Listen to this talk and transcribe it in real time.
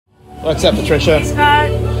What's up, Patricia? Hey, Scott.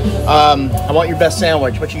 I want your best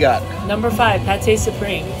sandwich. What you got? Number 5, pate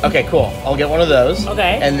supreme. Okay, cool. I'll get one of those.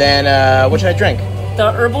 Okay. And then, what should I drink?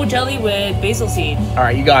 The herbal jelly with basil seed. All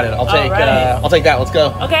right, you got it. I'll take that. Let's go.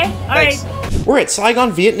 Okay. All Thanks. right. We're at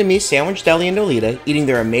Saigon Vietnamese Sandwich Deli in Nolita, eating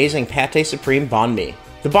their amazing pate supreme Banh Mi.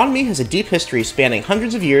 The Banh Mi has a deep history spanning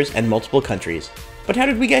hundreds of years and multiple countries. But how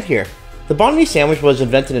did we get here? The Banh Mi sandwich was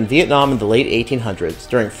invented in Vietnam in the late 1800s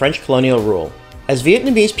during French colonial rule. As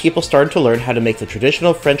Vietnamese people started to learn how to make the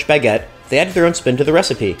traditional French baguette, they added their own spin to the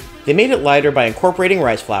recipe. They made it lighter by incorporating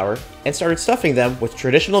rice flour and started stuffing them with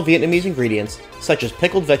traditional Vietnamese ingredients such as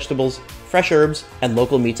pickled vegetables, fresh herbs, and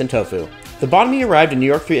local meats and tofu. The Banh Mi arrived in New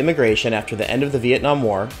York through immigration after the end of the Vietnam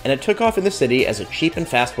War, and it took off in the city as a cheap and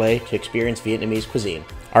fast way to experience Vietnamese cuisine.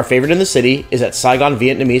 Our favorite in the city is at Saigon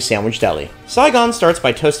Vietnamese Sandwich Deli. Saigon starts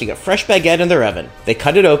by toasting a fresh baguette in their oven. They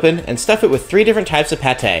cut it open and stuff it with 3 different types of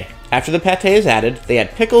pate. After the pate is added, they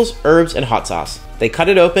add pickles, herbs, and hot sauce. They cut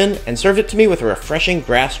it open and served it to me with a refreshing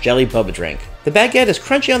grass jelly boba drink. The baguette is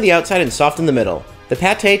crunchy on the outside and soft in the middle. The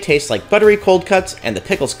pate tastes like buttery cold cuts, and the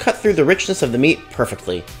pickles cut through the richness of the meat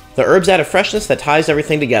perfectly. The herbs add a freshness that ties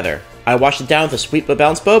everything together. I washed it down with a sweet but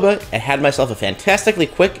balanced boba and had myself a fantastically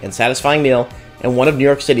quick and satisfying meal in one of New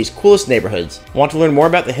York City's coolest neighborhoods. Want to learn more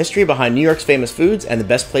about the history behind New York's famous foods and the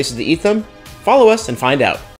best places to eat them? Follow us and find out.